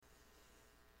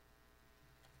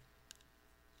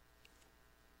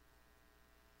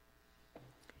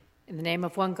In the name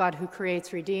of one God who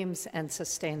creates, redeems, and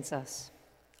sustains us.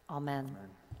 Amen.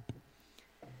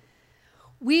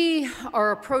 We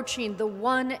are approaching the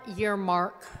 1-year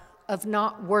mark of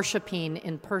not worshiping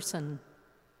in person.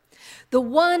 The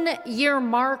 1-year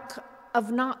mark of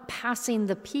not passing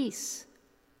the peace.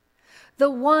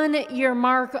 The 1-year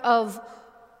mark of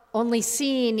only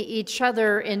seeing each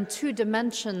other in 2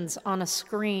 dimensions on a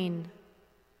screen.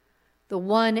 The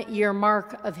 1-year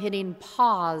mark of hitting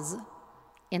pause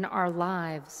in our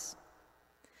lives.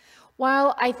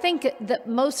 While I think that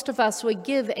most of us would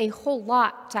give a whole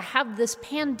lot to have this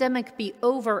pandemic be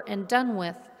over and done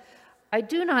with, I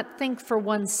do not think for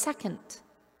 1 second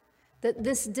that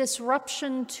this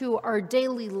disruption to our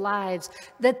daily lives,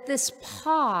 that this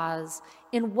pause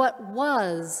in what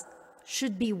was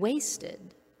should be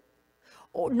wasted.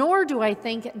 Nor do I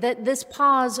think that this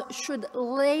pause should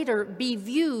later be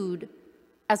viewed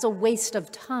as a waste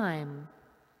of time.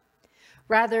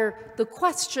 Rather, the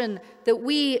question that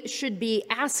we should be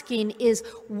asking is,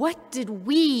 what did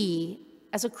we,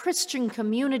 as a Christian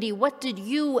community, what did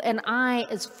you and I,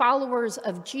 as followers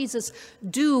of Jesus,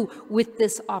 do with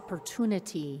this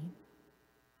opportunity?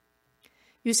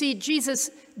 You see,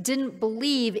 Jesus didn't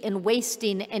believe in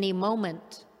wasting any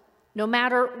moment, no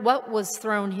matter what was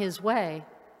thrown his way.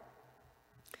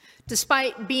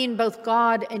 Despite being both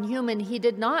God and human, he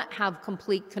did not have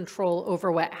complete control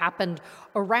over what happened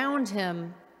around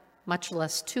him, much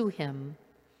less to him.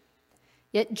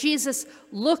 Yet Jesus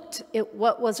looked at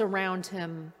what was around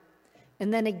him,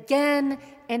 and then again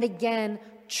and again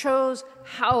chose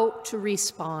how to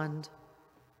respond.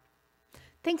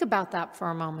 Think about that for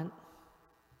a moment.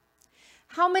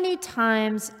 How many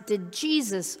times did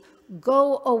Jesus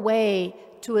go away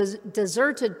to a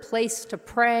deserted place to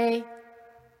pray,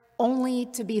 only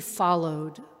to be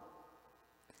followed?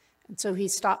 And so he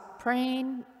stopped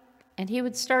praying, and he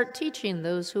would start teaching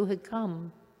those who had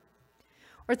come.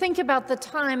 Or think about the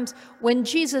times when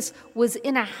Jesus was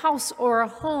in a house or a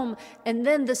home, and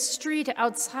then the street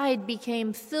outside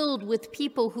became filled with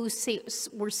people who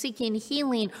were seeking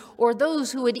healing, or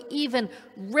those who would even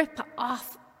rip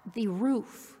off the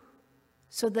roof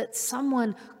so that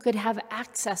someone could have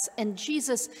access. And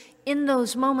Jesus, in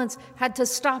those moments, had to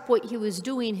stop what he was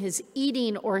doing, his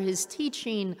eating or his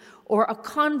teaching or a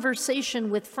conversation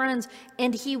with friends,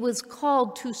 and he was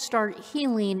called to start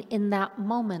healing in that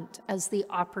moment as the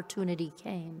opportunity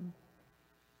came.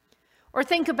 Or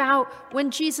think about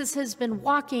when Jesus has been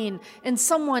walking and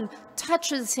someone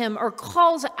touches him or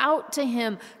calls out to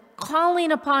him,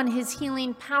 calling upon his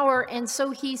healing power, and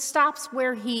so he stops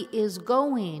where he is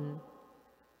going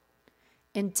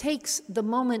and takes the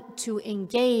moment to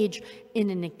engage in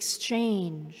an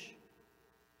exchange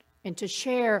and to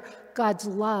share God's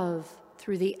love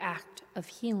through the act of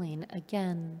healing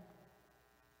again.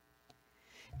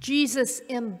 Jesus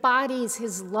embodies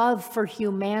his love for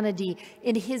humanity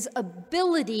in his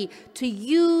ability to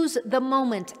use the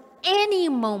moment, any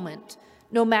moment,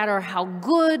 no matter how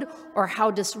good or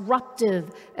how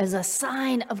disruptive, as a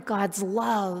sign of God's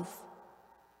love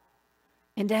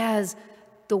and as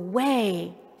the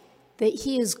way that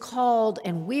he is called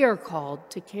and we are called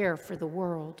to care for the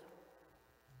world.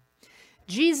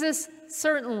 Jesus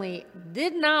certainly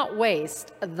did not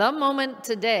waste the moment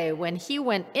today when he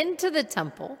went into the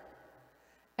temple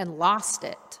and lost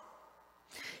it.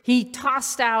 He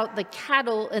tossed out the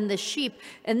cattle and the sheep,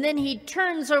 and then he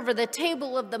turns over the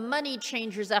table of the money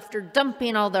changers after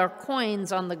dumping all their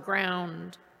coins on the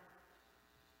ground.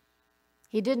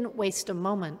 He didn't waste a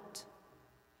moment.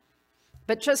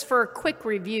 But just for a quick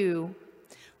review,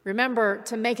 remember,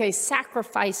 to make a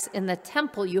sacrifice in the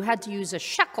temple, you had to use a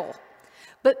shekel.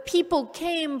 But people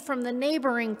came from the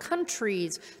neighboring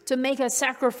countries to make a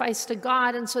sacrifice to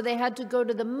God, and so they had to go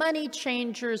to the money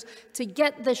changers to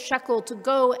get the shekel to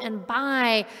go and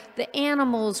buy the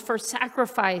animals for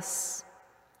sacrifice.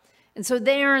 And so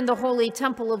there in the holy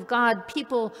temple of God,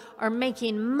 people are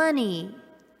making money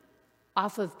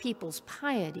off of people's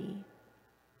piety.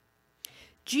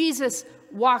 Jesus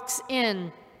walks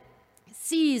in,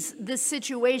 sees this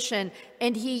situation,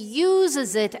 and he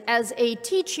uses it as a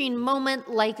teaching moment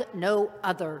like no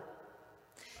other.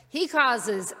 He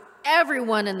causes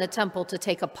everyone in the temple to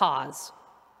take a pause.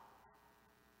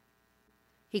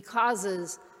 He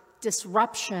causes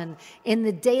disruption in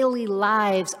the daily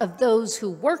lives of those who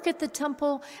work at the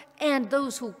temple and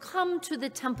those who come to the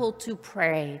temple to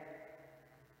pray.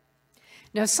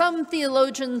 Now, some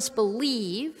theologians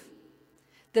believe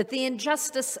that the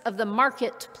injustice of the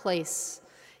marketplace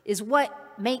is what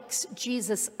makes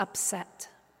Jesus upset.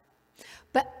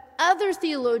 But other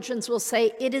theologians will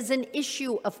say it is an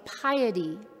issue of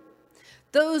piety.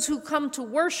 Those who come to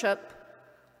worship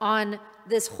on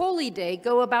this holy day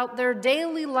go about their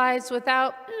daily lives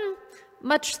without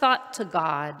much thought to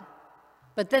God.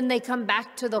 But then they come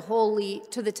back to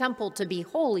the temple to be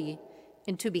holy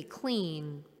and to be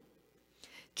clean.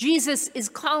 Jesus is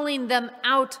calling them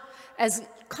out, as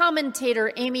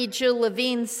commentator Amy Jill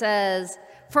Levine says,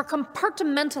 for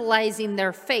compartmentalizing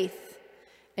their faith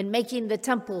and making the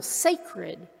temple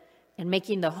sacred and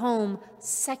making the home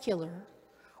secular.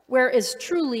 Whereas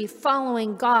truly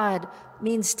following God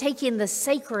means taking the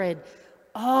sacred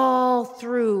all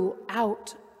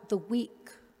throughout the week.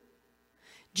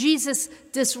 Jesus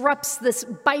disrupts this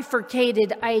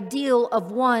bifurcated ideal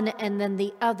of one and then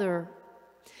the other.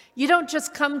 You don't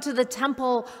just come to the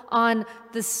temple on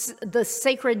the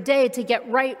sacred day to get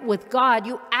right with God.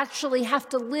 You actually have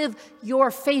to live your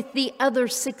faith the other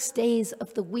 6 days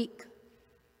of the week.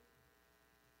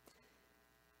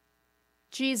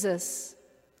 Jesus,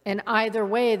 in either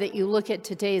way that you look at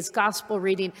today's gospel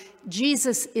reading,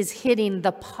 Jesus is hitting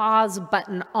the pause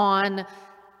button on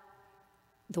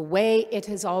the way it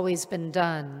has always been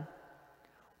done,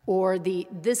 or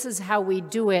this is how we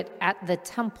do it at the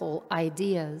temple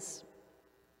ideas.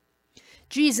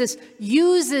 Jesus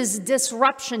uses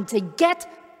disruption to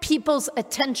get people's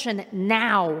attention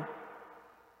now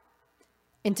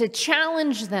and to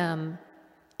challenge them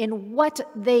in what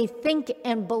they think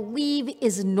and believe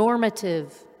is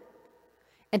normative,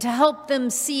 and to help them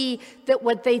see that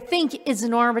what they think is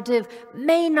normative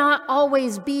may not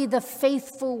always be the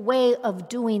faithful way of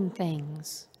doing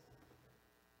things.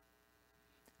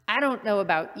 I don't know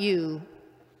about you,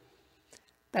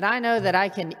 but I know that I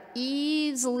can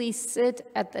easily sit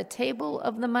at the table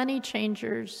of the money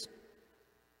changers,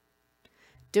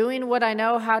 doing what I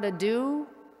know how to do,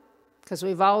 because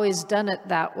we've always done it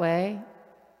that way,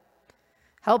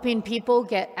 helping people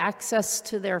get access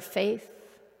to their faith,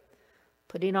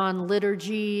 putting on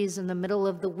liturgies in the middle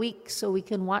of the week so we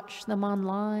can watch them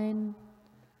online.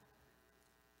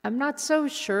 I'm not so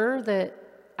sure that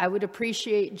I would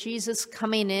appreciate Jesus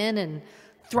coming in and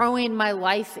throwing my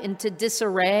life into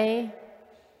disarray.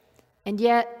 And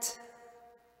yet,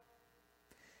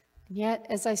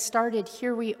 as I started,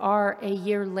 here we are a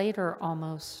year later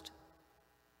almost.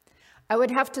 I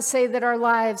would have to say that our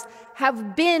lives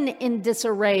have been in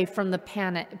disarray from the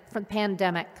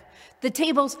pandemic. The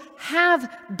tables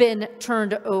have been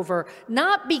turned over,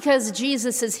 not because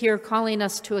Jesus is here calling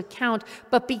us to account,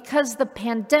 but because the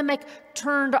pandemic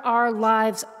turned our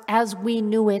lives as we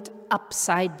knew it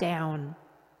upside down.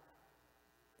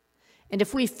 And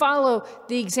if we follow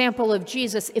the example of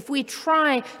Jesus, if we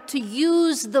try to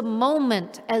use the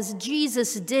moment as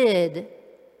Jesus did,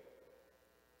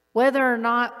 whether or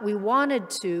not we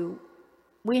wanted to,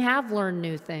 we have learned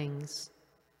new things.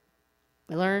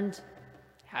 We learned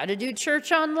how to do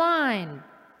church online,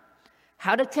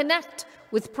 how to connect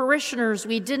with parishioners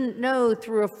we didn't know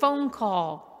through a phone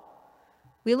call.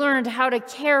 We learned how to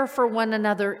care for one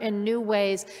another in new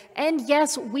ways. And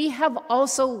yes, we have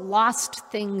also lost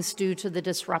things due to the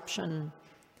disruption.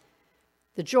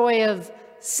 The joy of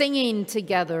singing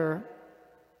together,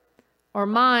 or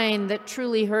mine that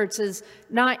truly hurts is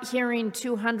not hearing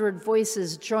 200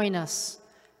 voices join us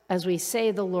as we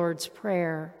say the Lord's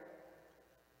Prayer.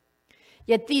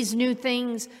 Yet these new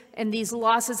things and these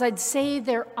losses, I'd say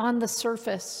they're on the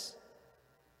surface.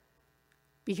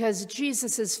 Because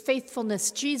Jesus'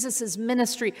 faithfulness, Jesus'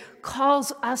 ministry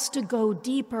calls us to go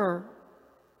deeper.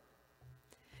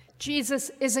 Jesus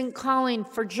isn't calling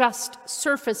for just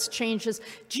surface changes.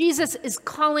 Jesus is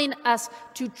calling us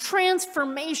to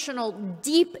transformational,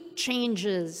 deep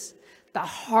changes, the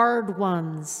hard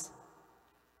ones.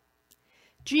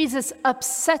 Jesus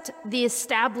upset the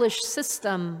established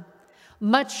system,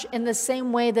 much in the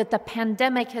same way that the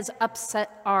pandemic has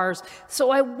upset ours. So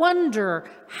I wonder,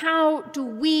 how do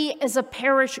we as a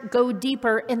parish go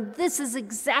deeper? And this is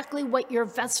exactly what your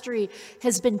vestry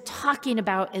has been talking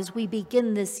about as we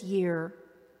begin this year.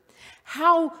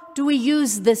 How do we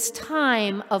use this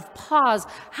time of pause?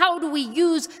 How do we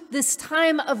use this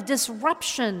time of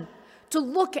disruption to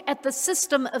look at the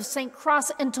system of St.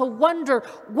 Cross and to wonder,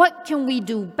 what can we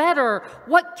do better?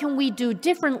 What can we do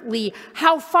differently?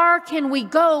 How far can we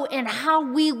go in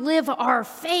how we live our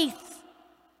faith?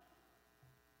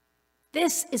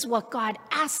 This is what God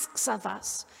asks of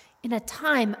us in a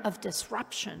time of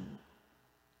disruption.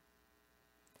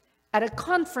 At a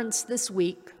conference this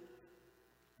week,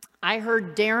 I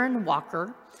heard Darren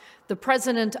Walker, the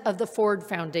president of the Ford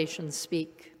Foundation,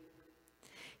 speak.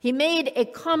 He made a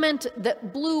comment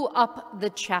that blew up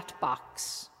the chat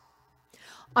box.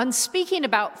 On speaking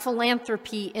about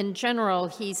philanthropy in general,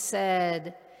 he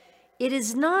said, "It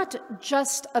is not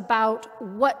just about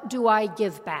what do I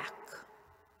give back.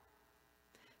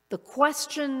 The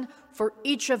question for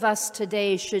each of us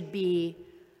today should be,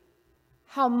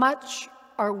 how much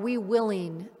are we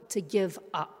willing to give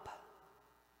up?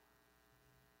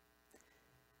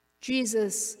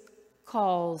 Jesus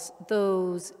calls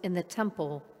those in the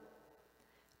temple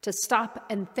to stop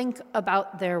and think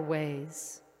about their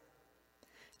ways,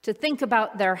 to think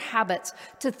about their habits,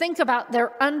 to think about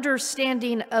their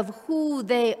understanding of who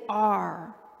they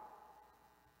are.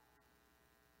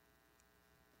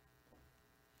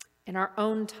 In our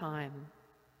own time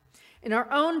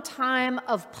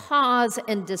of pause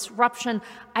and disruption,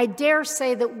 I dare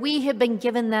say that we have been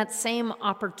given that same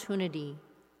opportunity.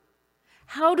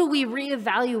 How do we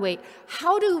reevaluate?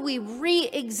 How do we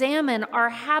re-examine our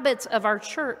habits of our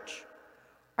church,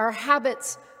 our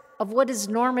habits of what is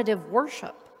normative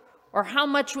worship, or how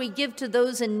much we give to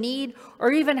those in need,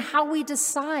 or even how we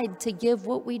decide to give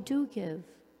what we do give?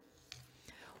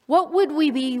 What would we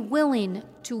be willing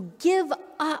to give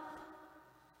up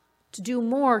to do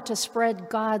more to spread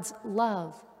God's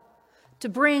love, to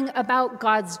bring about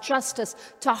God's justice,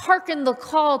 to hearken the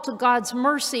call to God's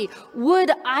mercy?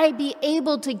 Would I be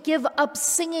able to give up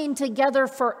singing together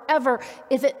forever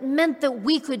if it meant that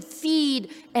we could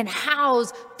feed and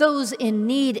house those in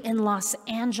need in Los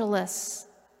Angeles?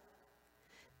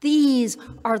 These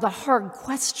are the hard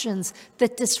questions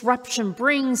that disruption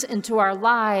brings into our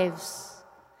lives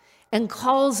and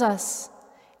calls us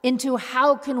into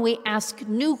how can we ask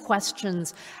new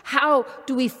questions? How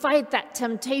do we fight that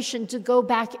temptation to go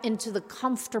back into the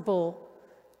comfortable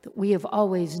that we have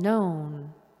always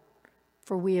known?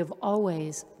 For we have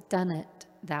always done it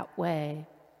that way.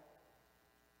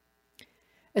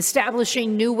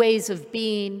 Establishing new ways of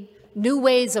being, new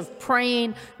ways of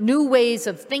praying, new ways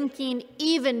of thinking,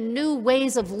 even new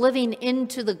ways of living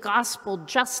into the gospel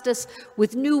justice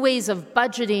with new ways of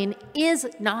budgeting is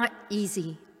not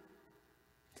easy.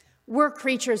 We're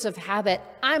creatures of habit.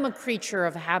 I'm a creature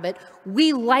of habit.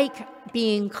 We like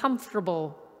being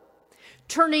comfortable.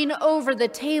 Turning over the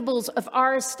tables of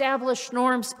our established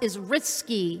norms is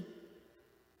risky,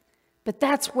 but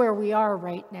that's where we are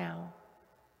right now.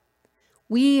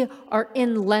 We are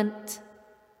in Lent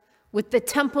with the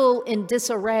temple in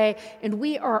disarray, and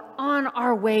we are on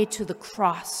our way to the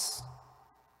cross.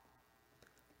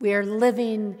 We are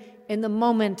living in the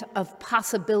moment of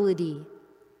possibility,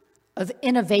 of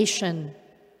innovation,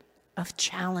 of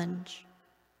challenge.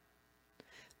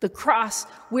 The cross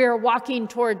we are walking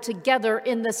toward together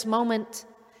in this moment,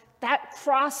 that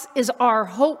cross is our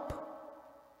hope.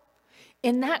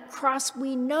 In that cross,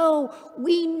 we know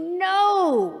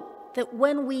that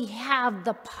when we have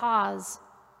the pause,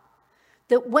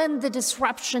 that when the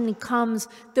disruption comes,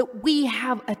 that we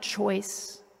have a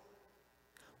choice.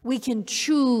 We can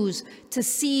choose to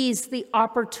seize the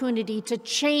opportunity to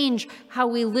change how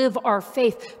we live our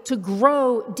faith, to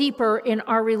grow deeper in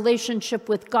our relationship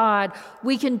with God.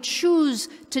 We can choose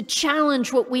to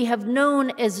challenge what we have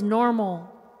known as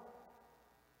normal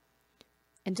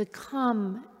and to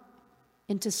come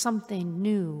into something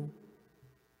new.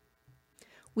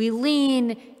 We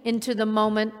lean into the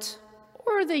moment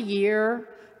or the year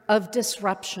of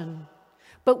disruption.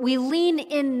 But we lean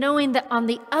in knowing that on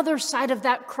the other side of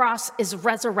that cross is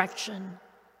resurrection.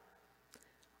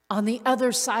 On the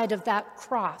other side of that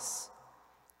cross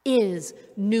is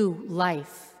new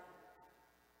life.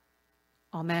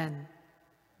 Amen.